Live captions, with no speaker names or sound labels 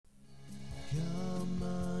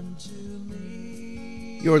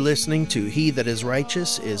You're listening to He That Is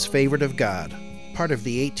Righteous is Favored of God, part of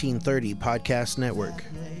the 1830 Podcast Network.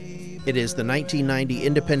 It is the 1990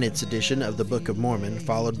 Independence edition of the Book of Mormon,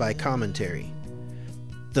 followed by commentary.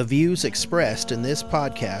 The views expressed in this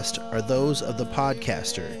podcast are those of the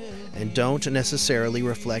podcaster and don't necessarily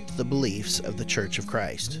reflect the beliefs of the Church of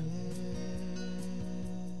Christ.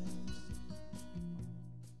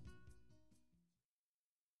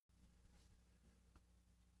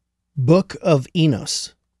 Book of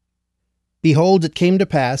Enos. Behold, it came to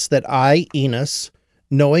pass that I, Enos,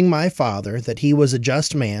 knowing my father, that he was a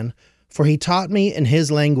just man, for he taught me in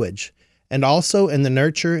his language, and also in the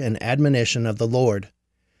nurture and admonition of the Lord.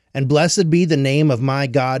 And blessed be the name of my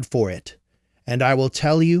God for it. And I will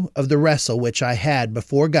tell you of the wrestle which I had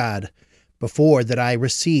before God, before that I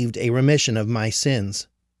received a remission of my sins.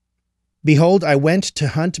 Behold, I went to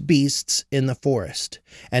hunt beasts in the forest,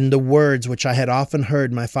 and the words which I had often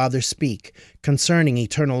heard my father speak concerning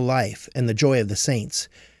eternal life and the joy of the saints,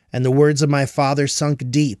 and the words of my father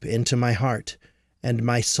sunk deep into my heart, and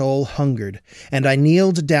my soul hungered, and I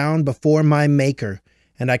kneeled down before my Maker,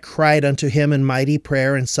 and I cried unto him in mighty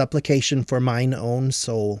prayer and supplication for mine own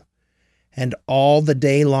soul. And all the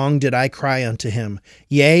day long did I cry unto him.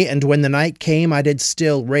 Yea, and when the night came, I did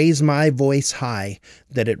still raise my voice high,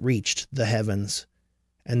 that it reached the heavens.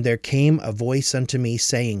 And there came a voice unto me,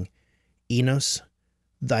 saying, Enos,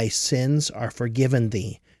 thy sins are forgiven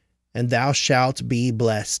thee, and thou shalt be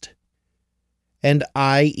blessed. And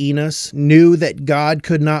I, Enos, knew that God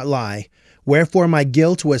could not lie, wherefore my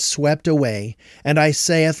guilt was swept away. And I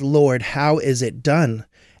saith, Lord, how is it done?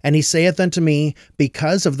 And he saith unto me,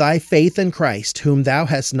 Because of thy faith in Christ, whom thou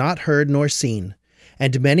hast not heard nor seen.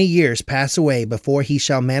 And many years pass away before he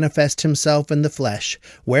shall manifest himself in the flesh.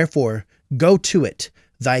 Wherefore, go to it,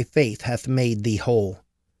 thy faith hath made thee whole.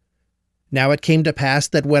 Now it came to pass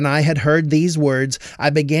that when I had heard these words, I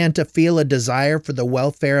began to feel a desire for the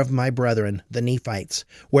welfare of my brethren, the Nephites.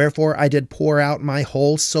 Wherefore I did pour out my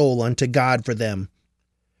whole soul unto God for them.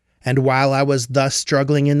 And while I was thus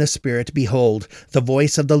struggling in the Spirit, behold, the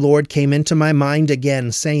voice of the Lord came into my mind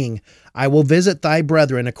again, saying, I will visit thy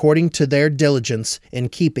brethren according to their diligence in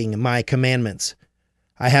keeping my commandments.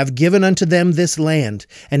 I have given unto them this land,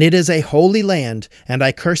 and it is a holy land, and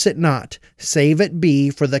I curse it not, save it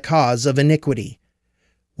be for the cause of iniquity.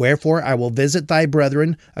 Wherefore I will visit thy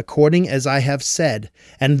brethren according as I have said,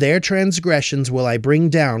 and their transgressions will I bring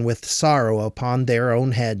down with sorrow upon their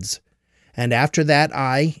own heads. And after that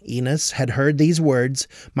I, Enos, had heard these words,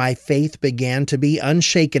 my faith began to be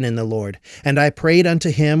unshaken in the Lord, and I prayed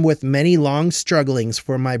unto him with many long strugglings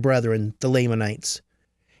for my brethren, the Lamanites.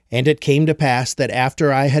 And it came to pass that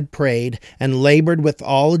after I had prayed and labored with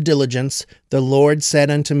all diligence, the Lord said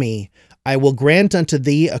unto me, I will grant unto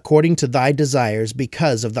thee according to thy desires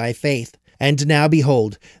because of thy faith. And now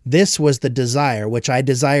behold, this was the desire which I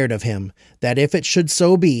desired of him, that if it should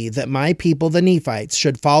so be that my people the Nephites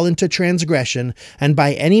should fall into transgression, and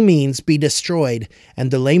by any means be destroyed, and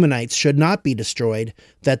the Lamanites should not be destroyed,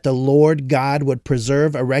 that the Lord God would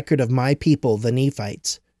preserve a record of my people the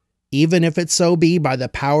Nephites, even if it so be by the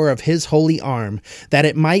power of his holy arm, that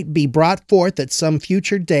it might be brought forth at some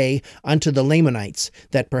future day unto the Lamanites,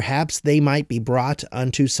 that perhaps they might be brought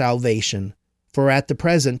unto salvation. For at the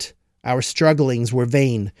present our strugglings were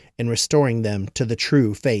vain in restoring them to the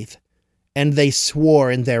true faith. And they swore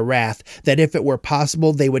in their wrath that if it were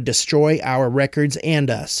possible they would destroy our records and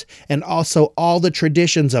us, and also all the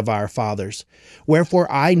traditions of our fathers.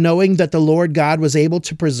 Wherefore I, knowing that the Lord God was able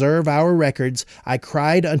to preserve our records, I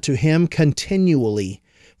cried unto him continually.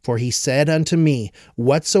 For he said unto me,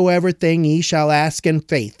 Whatsoever thing ye shall ask in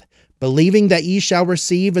faith, believing that ye shall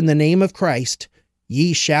receive in the name of Christ,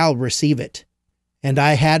 ye shall receive it. And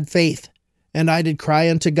I had faith, and I did cry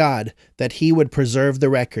unto God that he would preserve the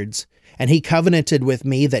records. And he covenanted with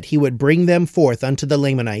me that he would bring them forth unto the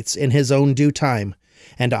Lamanites in his own due time.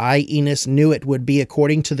 And I, Enos, knew it would be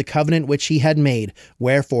according to the covenant which he had made,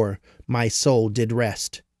 wherefore my soul did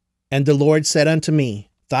rest. And the Lord said unto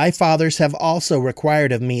me, Thy fathers have also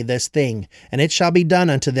required of me this thing, and it shall be done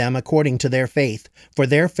unto them according to their faith, for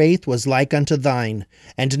their faith was like unto thine.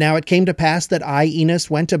 And now it came to pass that I, Enos,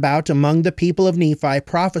 went about among the people of Nephi,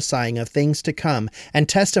 prophesying of things to come, and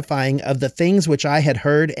testifying of the things which I had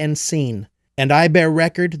heard and seen. And I bear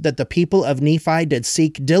record that the people of Nephi did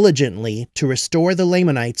seek diligently to restore the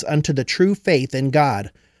Lamanites unto the true faith in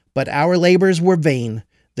God. But our labors were vain,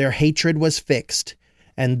 their hatred was fixed,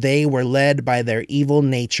 and they were led by their evil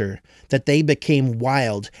nature, that they became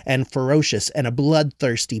wild and ferocious and a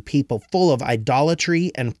bloodthirsty people full of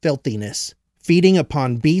idolatry and filthiness. feeding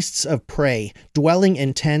upon beasts of prey, dwelling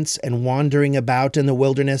in tents and wandering about in the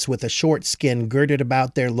wilderness with a short skin girded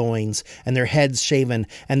about their loins, and their heads shaven,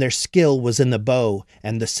 and their skill was in the bow,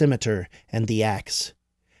 and the scimitar, and the axe.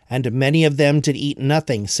 And many of them did eat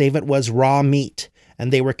nothing, save it was raw meat,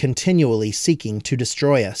 and they were continually seeking to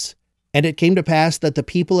destroy us. And it came to pass that the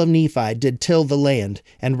people of Nephi did till the land,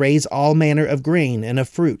 and raise all manner of grain and of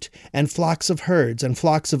fruit, and flocks of herds, and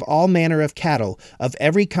flocks of all manner of cattle, of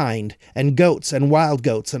every kind, and goats and wild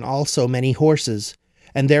goats, and also many horses.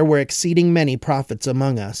 And there were exceeding many prophets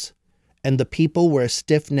among us. And the people were a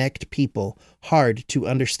stiff-necked people, hard to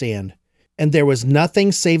understand. And there was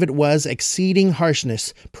nothing save it was exceeding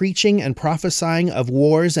harshness, preaching and prophesying of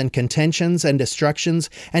wars and contentions and destructions,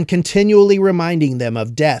 and continually reminding them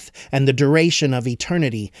of death and the duration of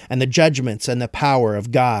eternity, and the judgments and the power of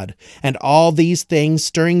God, and all these things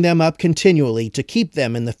stirring them up continually to keep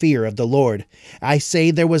them in the fear of the Lord. I say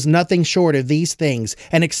there was nothing short of these things,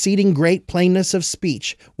 and exceeding great plainness of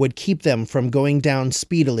speech would keep them from going down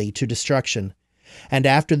speedily to destruction. And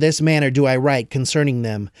after this manner do I write concerning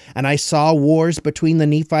them. And I saw wars between the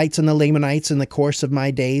Nephites and the Lamanites in the course of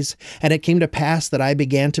my days. And it came to pass that I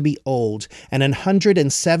began to be old, and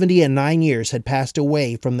 179 years had passed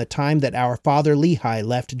away from the time that our father Lehi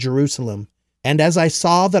left Jerusalem. And as I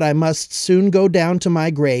saw that I must soon go down to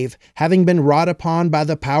my grave, having been wrought upon by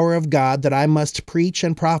the power of God, that I must preach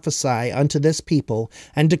and prophesy unto this people,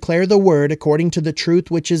 and declare the word according to the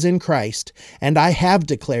truth which is in Christ, and I have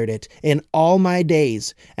declared it in all my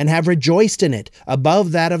days, and have rejoiced in it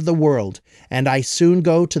above that of the world, and I soon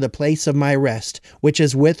go to the place of my rest, which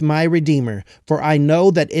is with my Redeemer, for I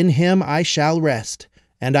know that in him I shall rest.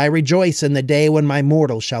 And I rejoice in the day when my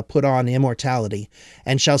mortal shall put on immortality,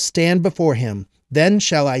 and shall stand before him. Then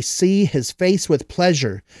shall I see his face with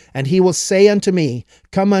pleasure, and he will say unto me,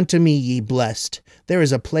 Come unto me, ye blessed. There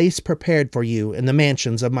is a place prepared for you in the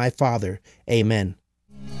mansions of my Father. Amen.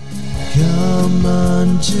 Come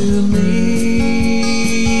unto me,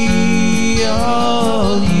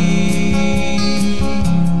 all ye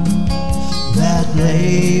that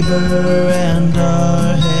labor and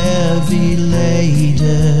are heavy laden,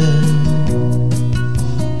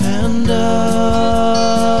 and I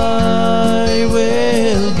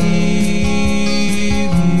will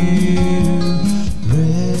give you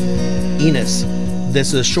rest. Enos. This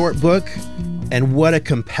is a short book, and what a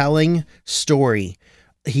compelling story.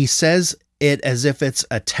 He says it as if it's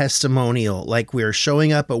a testimonial, like we're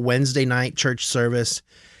showing up at Wednesday night church service,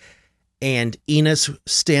 and Enos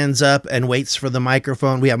stands up and waits for the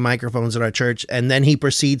microphone. We have microphones at our church, and then he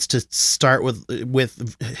proceeds to start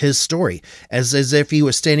with his story, as if he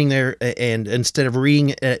was standing there, and instead of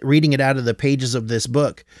reading it out of the pages of this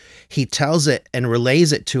book, he tells it and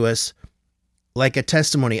relays it to us like a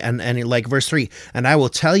testimony. And like verse 3, and I will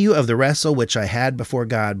tell you of the wrestle which I had before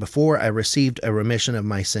God, before I received a remission of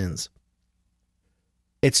my sins.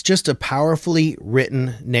 It's just a powerfully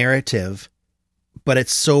written narrative, but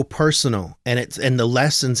it's so personal, and the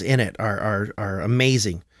lessons in it are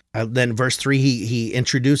amazing. Then verse 3, he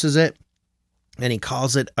introduces it, and he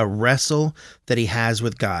calls it a wrestle that he has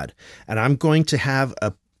with God. And I'm going to have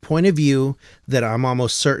a point of view that I'm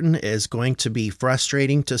almost certain is going to be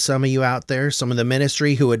frustrating to some of you out there, some of the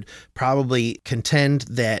ministry who would probably contend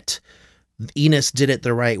that Enos did it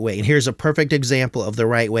the right way. And here's a perfect example of the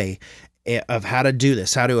right way, of how to do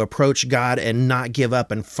this, how to approach God and not give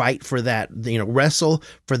up and fight for that, wrestle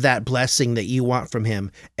for that blessing that you want from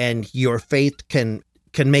him, and your faith can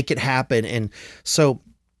make it happen. And so,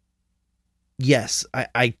 yes,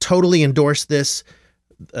 I totally endorse this.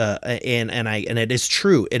 And it is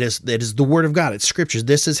true. It is the word of God. It's scriptures.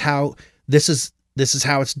 This is how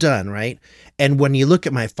it's done, right? And when you look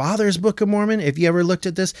at my father's Book of Mormon, if you ever looked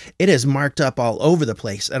at this, it is marked up all over the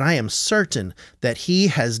place. And I am certain that he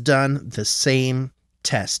has done the same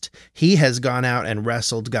test. He has gone out and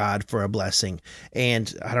wrestled God for a blessing.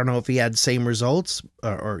 And I don't know if he had the same results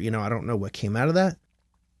or I don't know what came out of that.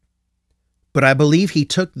 But I believe he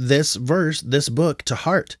took this book to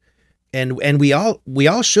heart. And we all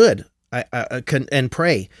should and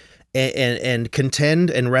pray and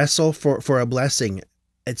contend and wrestle for a blessing.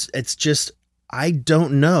 It's just, I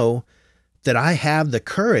don't know that I have the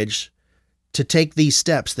courage to take these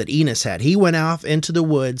steps that Enos had. He went off into the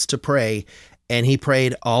woods to pray, and he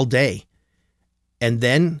prayed all day. And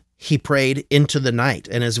then he prayed into the night,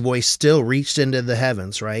 and his voice still reached into the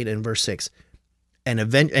heavens, right? In verse 6. And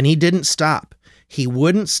he didn't stop. He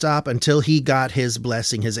wouldn't stop until he got his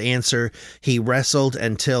blessing, his answer. He wrestled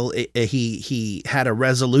until he had a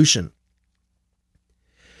resolution.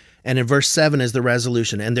 And in verse 7 is the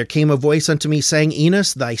resolution. And there came a voice unto me saying,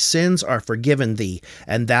 Enos, thy sins are forgiven thee,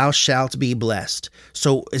 and thou shalt be blessed.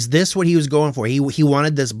 So is this what he was going for? He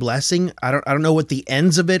wanted this blessing. I don't know what the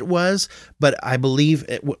ends of it was, but I believe,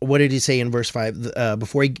 what did he say in verse 5?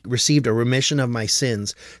 Before he received a remission of my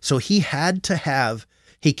sins. So he came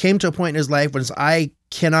to a point in his life when I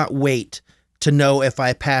cannot wait to know if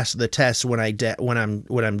I pass the test when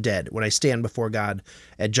I'm dead, when I stand before God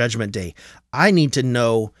at Judgment Day. I need to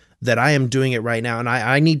know that I am doing it right now, and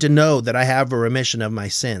I need to know that I have a remission of my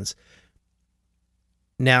sins.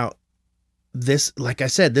 Now, this, like I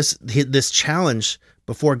said, this challenge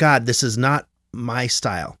before God, this is not my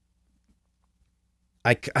style.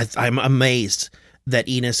 I'm amazed that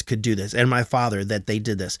Enos could do this, and my father, that they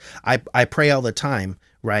did this. I pray all the time,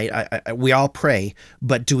 right? We all pray,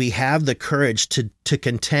 but do we have the courage to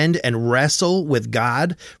contend and wrestle with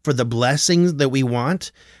God for the blessings that we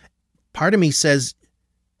want? Part of me says,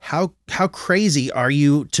 how crazy are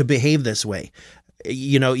you to behave this way?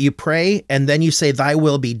 You know, you pray and then you say, thy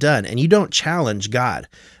will be done, and you don't challenge God.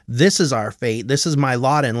 This is our fate. This is my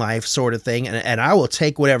lot in life, sort of thing. And I will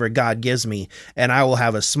take whatever God gives me, and I will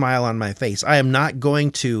have a smile on my face. I am not going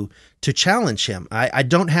to challenge him. I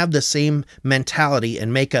don't have the same mentality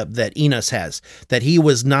and makeup that Enos has, that he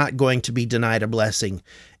was not going to be denied a blessing.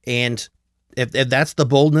 And if that's the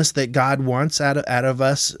boldness that God wants out of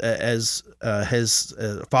us as his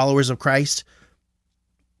followers of Christ,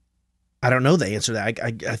 I don't know the answer to that.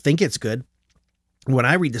 I think it's good. When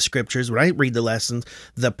I read the scriptures, when I read the lessons,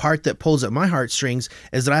 the part that pulls at my heartstrings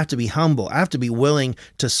is that I have to be humble. I have to be willing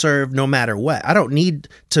to serve no matter what. I don't need,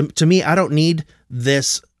 to me, I don't need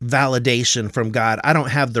this validation from God. I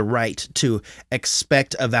don't have the right to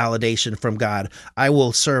expect a validation from God. I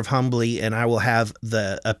will serve humbly, and I will have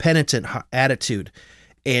a penitent attitude.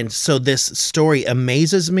 And so this story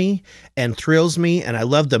amazes me and thrills me, and I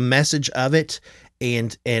love the message of it.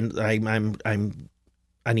 And I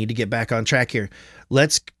need to get back on track here.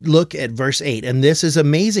 Let's look at verse 8. And this is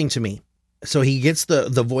amazing to me. So he gets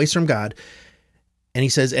the voice from God, and he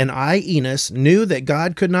says, and I, Enos, knew that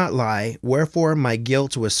God could not lie, wherefore my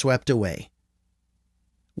guilt was swept away.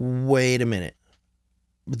 Wait a minute.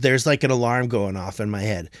 There's like an alarm going off in my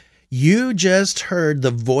head. You just heard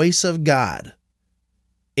the voice of God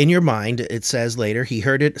in your mind. It says later, he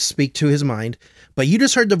heard it speak to his mind, but you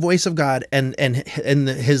just heard the voice of God, and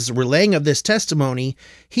his relaying of this testimony,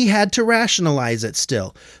 he had to rationalize it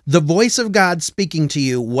still. The voice of God speaking to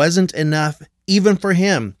you wasn't enough even for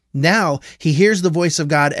him. Now he hears the voice of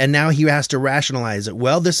God, and now he has to rationalize it.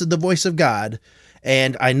 Well, this is the voice of God,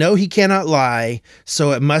 and I know he cannot lie,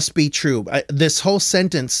 so it must be true. This whole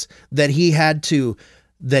sentence that he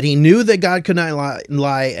knew that God could not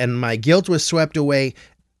lie, and my guilt was swept away.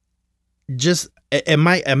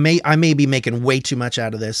 I may be making way too much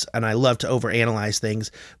out of this, and I love to overanalyze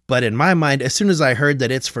things, but in my mind, as soon as I heard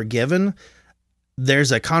that it's forgiven,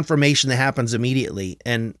 there's a confirmation that happens immediately.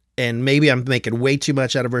 And maybe I'm making way too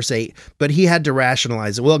much out of verse 8, but he had to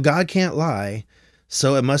rationalize it. Well, God can't lie,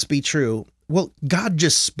 so it must be true. Well, God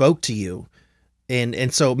just spoke to you.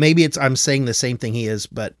 And so maybe I'm saying the same thing he is,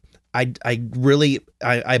 but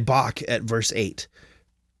I balk at verse 8.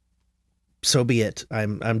 So be it.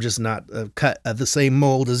 I'm just not cut of the same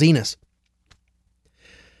mold as Enos.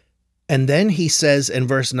 And then he says in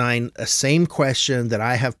verse 9, a same question that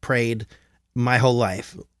I have prayed my whole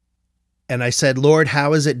life. And I said, Lord,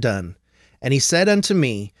 how is it done? And he said unto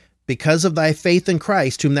me, because of thy faith in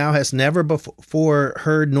Christ, whom thou hast never before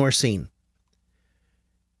heard nor seen.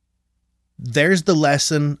 There's the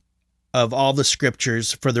lesson of all the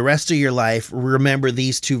scriptures for the rest of your life. Remember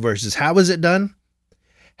these two verses. How is it done?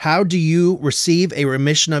 How do you receive a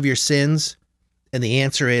remission of your sins? And the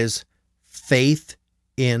answer is faith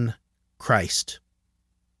in Christ.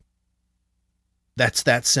 That's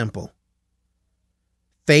that simple.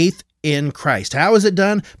 Faith in Christ. How is it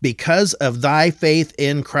done? Because of thy faith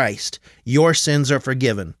in Christ, your sins are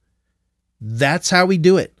forgiven. That's how we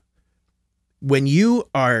do it. When you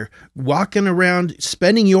are walking around,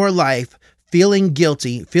 spending your life feeling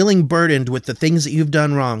guilty, feeling burdened with the things that you've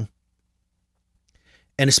done wrong,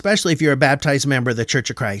 and especially if you're a baptized member of the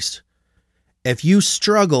Church of Christ, if you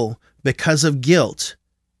struggle because of guilt,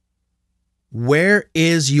 where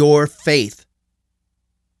is your faith?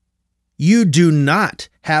 You do not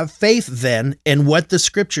have faith then in what the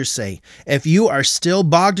scriptures say. If you are still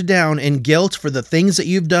bogged down in guilt for the things that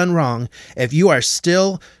you've done wrong, if you are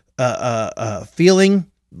still feeling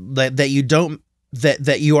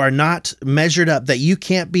that you are not measured up, that you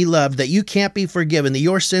can't be loved, that you can't be forgiven, that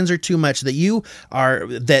your sins are too much,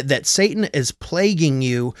 that Satan is plaguing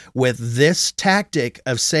you with this tactic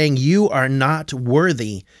of saying you are not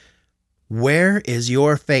worthy, Where is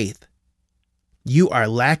your faith? You are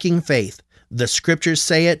lacking faith. The scriptures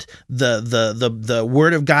say it, the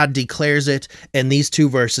word of God declares it, and these 2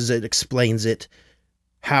 verses, it explains it.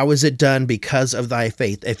 How is it done? Because of thy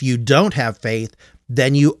faith. If you don't have faith,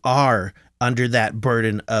 then you are under that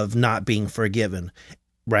burden of not being forgiven,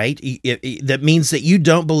 right? That means that you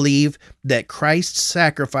don't believe that Christ's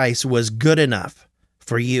sacrifice was good enough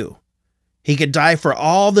for you. He could die for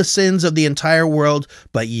all the sins of the entire world,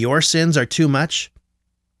 but your sins are too much.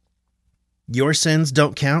 Your sins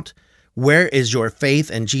don't count. Where is your faith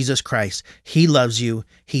in Jesus Christ? He loves you.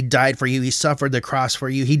 He died for you. He suffered the cross for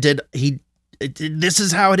you. This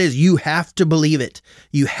is how it is. You have to believe it.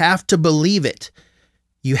 You have to believe it.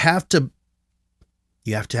 You have to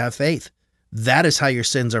have faith. That is how your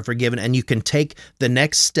sins are forgiven, and you can take the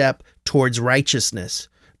next step towards righteousness.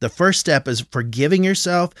 The first step is forgiving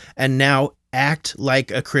yourself, and now act like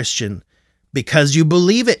a Christian because you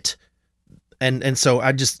believe it. And so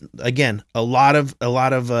I just, again, a lot of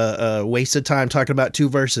wasted time talking about 2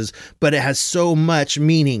 verses, but it has so much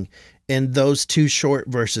meaning in those 2 short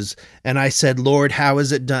verses. And I said, Lord, how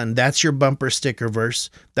is it done? That's your bumper sticker verse.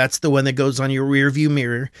 That's the one that goes on your rear view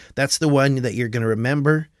mirror. That's the one that you're going to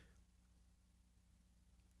remember.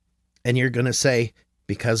 And you're going to say,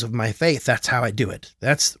 because of my faith, that's how I do it.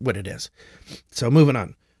 That's what it is. So moving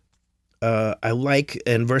on. I like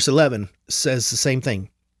in verse 11 says the same thing.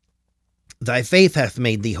 Thy faith hath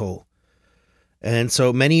made thee whole. And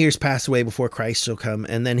so many years pass away before Christ shall come.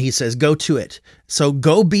 And then he says, go to it. So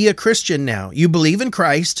go be a Christian now. You believe in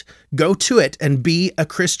Christ, go to it and be a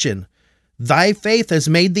Christian. Thy faith has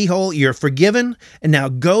made thee whole. You're forgiven. And now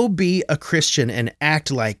go be a Christian and act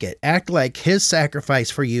like it. Act like his sacrifice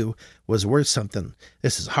for you was worth something.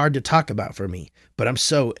 This is hard to talk about for me, but I'm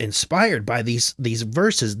so inspired by these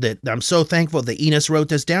verses that I'm so thankful that Enos wrote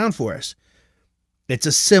this down for us. It's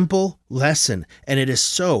a simple lesson, and it is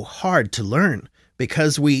so hard to learn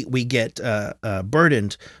because we get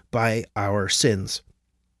burdened by our sins.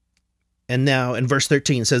 And now in verse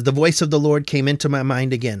 13 it says, the voice of the Lord came into my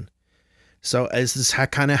mind again. So is this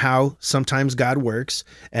kind of how sometimes God works?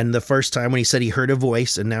 And the first time when he said he heard a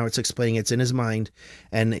voice, and now it's explaining it's in his mind,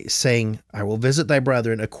 and saying, I will visit thy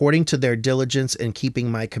brethren according to their diligence in keeping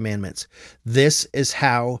my commandments. This is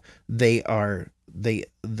how we're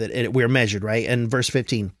measured, right? And verse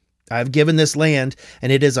 15, I've given this land,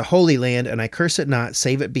 and it is a holy land, and I curse it not,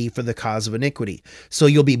 save it be for the cause of iniquity. So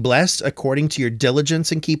you'll be blessed according to your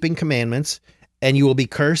diligence in keeping commandments, and you will be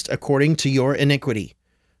cursed according to your iniquity.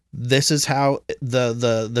 This is how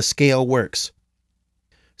the scale works.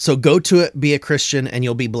 So go to it, be a Christian, and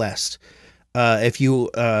you'll be blessed. If you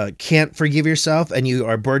can't forgive yourself and you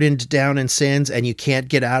are burdened down in sins and you can't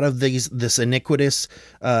get out of this iniquitous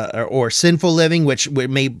or sinful living, which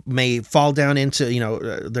may fall down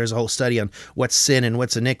into, there's a whole study on what's sin and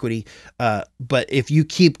what's iniquity. But if you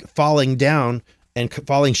keep falling down and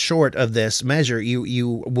falling short of this measure,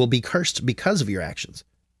 you will be cursed because of your actions.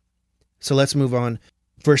 So let's move on.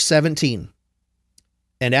 Verse 17.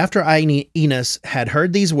 And after Enos had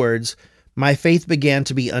heard these words, my faith began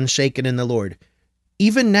to be unshaken in the Lord.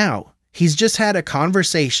 Even now, he's just had a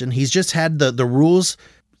conversation. He's just had the rules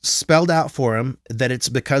spelled out for him that it's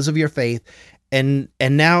because of your faith. And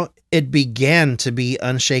now it began to be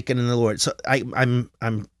unshaken in the Lord. So I'm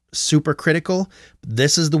super critical.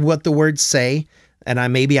 This is what the words say. And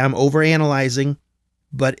I'm overanalyzing,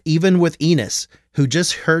 but even with Enos, who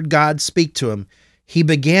just heard God speak to him, he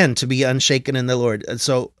began to be unshaken in the Lord. And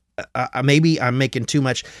so maybe I'm making too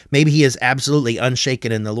much. Maybe he is absolutely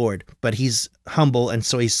unshaken in the Lord, but he's humble. And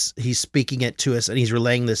so he's speaking it to us and he's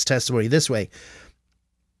relaying this testimony this way.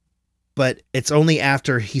 But it's only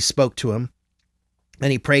after he spoke to him and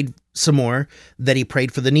he prayed some more that he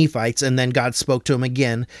prayed for the Nephites, and then God spoke to him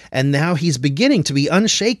again. And now he's beginning to be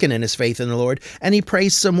unshaken in his faith in the Lord. And he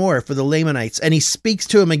prays some more for the Lamanites, and he speaks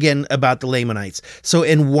to him again about the Lamanites. So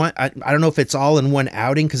in one, I don't know if it's all in one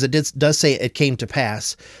outing, because it does say it came to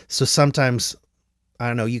pass. So sometimes, I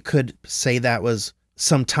don't know, you could say that was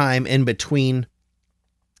some time in between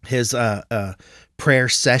his prayer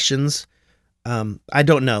sessions. I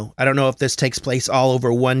don't know. I don't know if this takes place all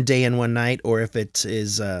over one day and one night, or if it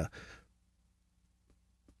is,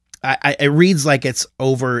 it reads like it's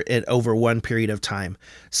over one period of time.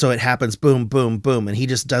 So it happens, boom, boom, boom. And he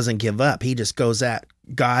just doesn't give up. He just goes at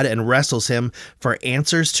God and wrestles him for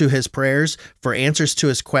answers to his prayers, for answers to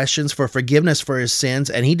his questions, for forgiveness for his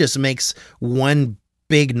sins. And he just makes one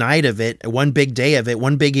big night of it, one big day of it,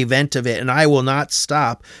 one big event of it, and I will not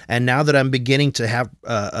stop. And now that I'm beginning to have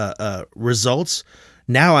results,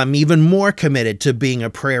 Now I'm even more committed to being a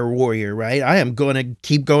prayer warrior, right? I am going to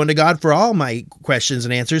keep going to God for all my questions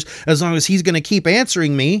and answers. As long as he's going to keep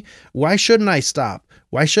answering me, why shouldn't I stop?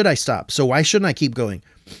 Why should I stop? So why shouldn't I keep going?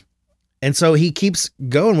 And so he keeps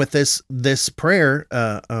going with this prayer.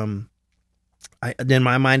 In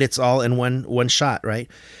my mind, it's all in one shot,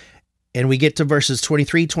 right? And we get to verses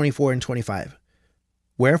 23, 24, and 25.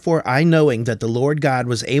 Wherefore I, knowing that the Lord God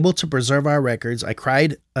was able to preserve our records, I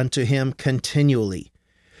cried unto him continually.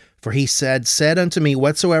 For he said unto me,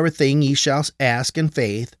 whatsoever thing ye shall ask in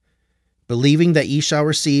faith, believing that ye shall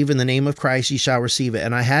receive in the name of Christ, ye shall receive it.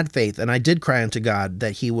 And I had faith, and I did cry unto God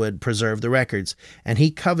that he would preserve the records, and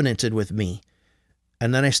he covenanted with me.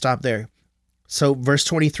 And then I stopped there. So verse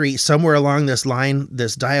 23, somewhere along this line,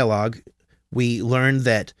 this dialogue, we learned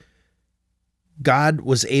that God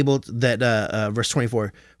was able verse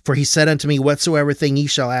 24, for he said unto me, whatsoever thing ye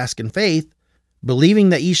shall ask in faith, believing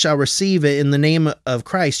that ye shall receive it in the name of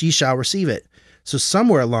Christ, ye shall receive it. So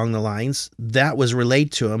somewhere along the lines, that was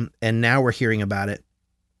relayed to him, and now we're hearing about it.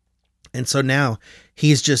 And so now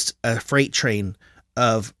he's just a freight train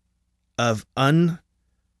of unparalleled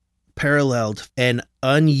and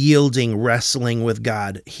unyielding wrestling with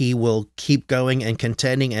God. He will keep going and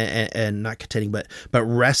contending and not contending, but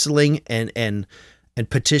wrestling and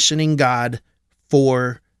petitioning God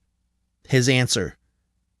for his answer.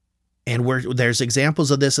 And there's examples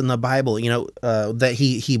of this in the Bible, that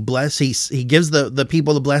he gives the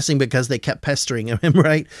people the blessing because they kept pestering him,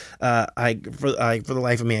 right? For the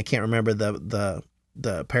life of me, I can't remember the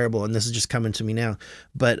parable, and this is just coming to me now.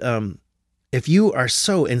 But if you are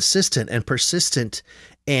so insistent and persistent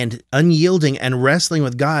and unyielding and wrestling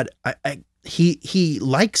with God, he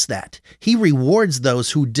likes that. He rewards those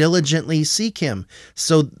who diligently seek him.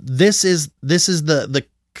 So this is the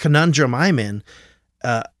conundrum I'm in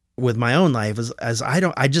with my own life, as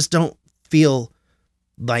I just don't feel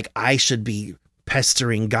like I should be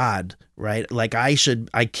pestering God, right? Like I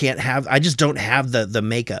just don't have the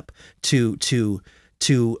makeup to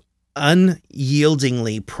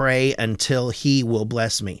unyieldingly pray until he will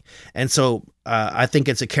bless me. And so I think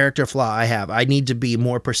it's a character flaw I have. I need to be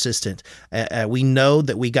more persistent. We know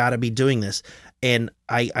that we got to be doing this. And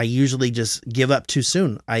I usually just give up too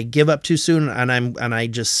soon. I give up too soon, and I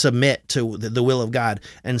just submit to the will of God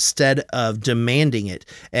instead of demanding it.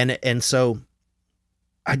 And so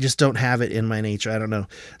I just don't have it in my nature. I don't know.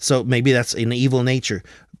 So maybe that's an evil nature.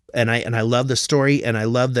 And I love the story, and I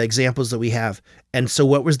love the examples that we have. And so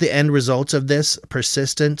what was the end result of this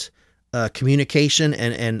persistent communication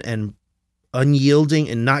and unyielding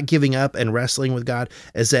and not giving up and wrestling with God?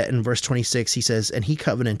 Is that in verse 26, he says, and he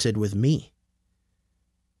covenanted with me.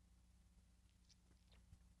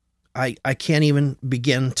 I can't even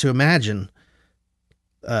begin to imagine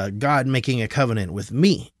God making a covenant with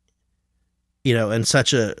me, in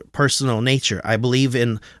such a personal nature. I believe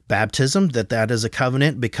in baptism, that is a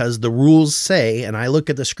covenant, because the rules say, and I look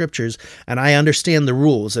at the scriptures and I understand the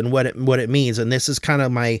rules and what it means. And this is kind of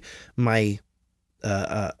my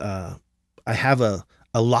I have a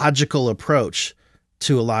logical approach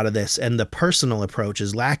to a lot of this, and the personal approach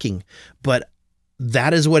is lacking, but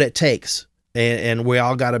that is what it takes. And we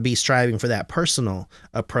all got to be striving for that personal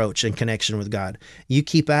approach and connection with God. You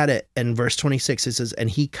keep at it. And verse 26, it says, and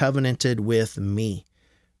he covenanted with me.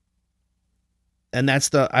 And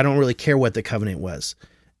that's I don't really care what the covenant was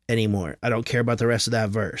anymore. I don't care about the rest of that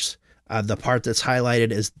verse. The part that's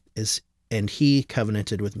highlighted is, and he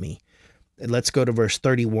covenanted with me. And let's go to verse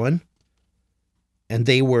 31. And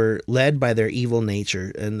they were led by their evil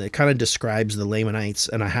nature. And it kind of describes the Lamanites.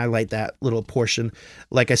 And I highlight that little portion.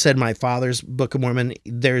 Like I said, my father's Book of Mormon,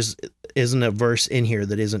 isn't a verse in here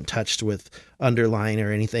that isn't touched with underline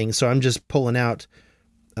or anything. So I'm just pulling out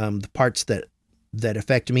the parts that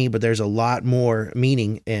affect me. But there's a lot more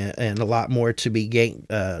meaning and a lot more to be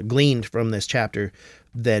gleaned from this chapter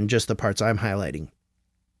than just the parts I'm highlighting.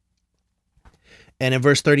 And in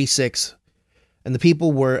verse 36, and the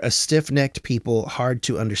people were a stiff-necked people, hard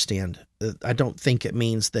to understand. I don't think it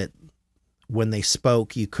means that when they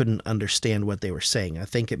spoke, you couldn't understand what they were saying. I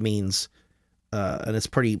think it means, and it's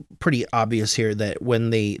pretty obvious here, that when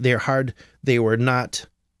they're hard, they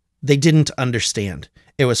didn't understand.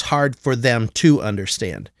 It was hard for them to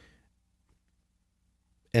understand.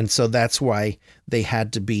 And so that's why they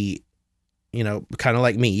had to be, kind of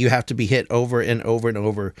like me. You have to be hit over and over and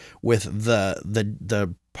over with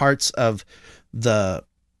the parts of the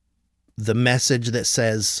message that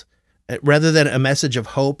says, rather than a message of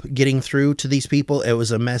hope getting through to these people, it was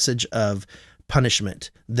a message of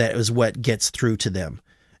punishment that was what gets through to them.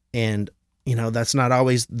 And that's not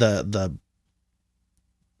always the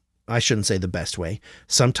I shouldn't say the best way.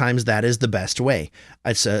 Sometimes that is the best way.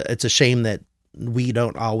 It's a shame that we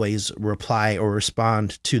don't always reply or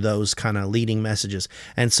respond to those kind of leading messages.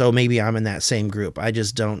 And so maybe I'm in that same group.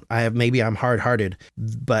 Maybe I'm hard-hearted,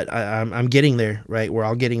 but I'm getting there, right? We're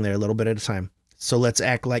all getting there a little bit at a time. So let's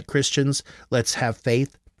act like Christians. Let's have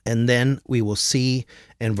faith. And then we will see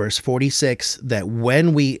in verse 46 that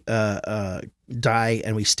when we die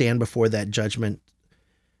and we stand before that judgment,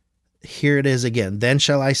 here it is again. Then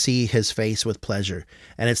shall I see his face with pleasure.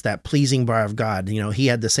 And it's that pleasing bar of God. You know, he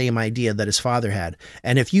had the same idea that his father had.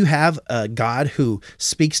 And if you have a God who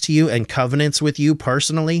speaks to you and covenants with you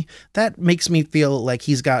personally, that makes me feel like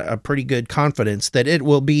he's got a pretty good confidence that it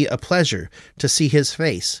will be a pleasure to see his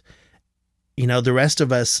face. You know, the rest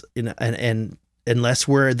of us, and unless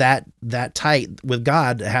we're that tight with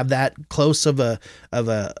God, have that close of a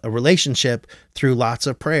relationship through lots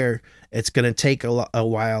of prayer, it's going to take a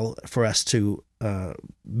while for us to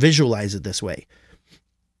visualize it this way.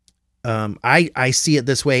 I see it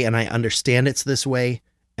this way, and I understand it's this way,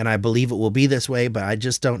 and I believe it will be this way, but I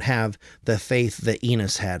just don't have the faith that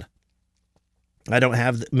Enos had. I don't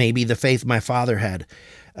have maybe the faith my father had.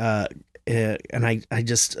 And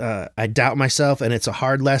I doubt myself, and it's a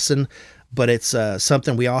hard lesson, but it's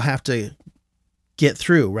something we all have to get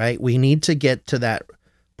through, right? We need to get to that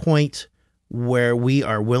point where we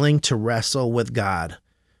are willing to wrestle with God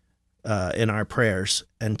in our prayers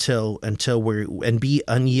until and be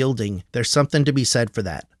unyielding. There's something to be said for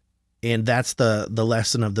that. And that's the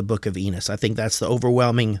lesson of the book of Enos. I think that's the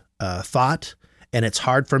overwhelming thought, and it's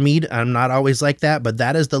hard for me. I'm not always like that, but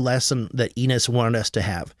that is the lesson that Enos wanted us to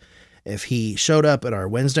have. If he showed up at our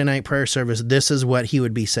Wednesday night prayer service, this is what he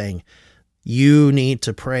would be saying. You need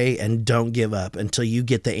to pray and don't give up until you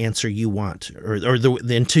get the answer you want, or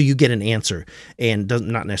until you get an answer, and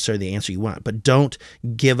not necessarily the answer you want, but don't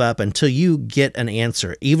give up until you get an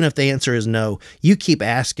answer. Even if the answer is no, you keep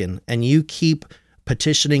asking and you keep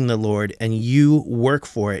petitioning the Lord, and you work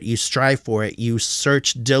for it, you strive for it, you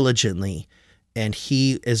search diligently, and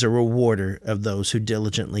he is a rewarder of those who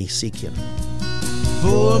diligently seek him.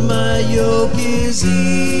 For my yoke is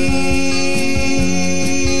easy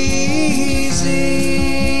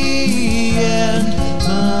and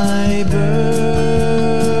my burden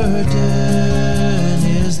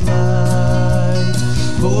is light.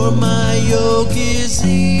 For my yoke is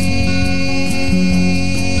easy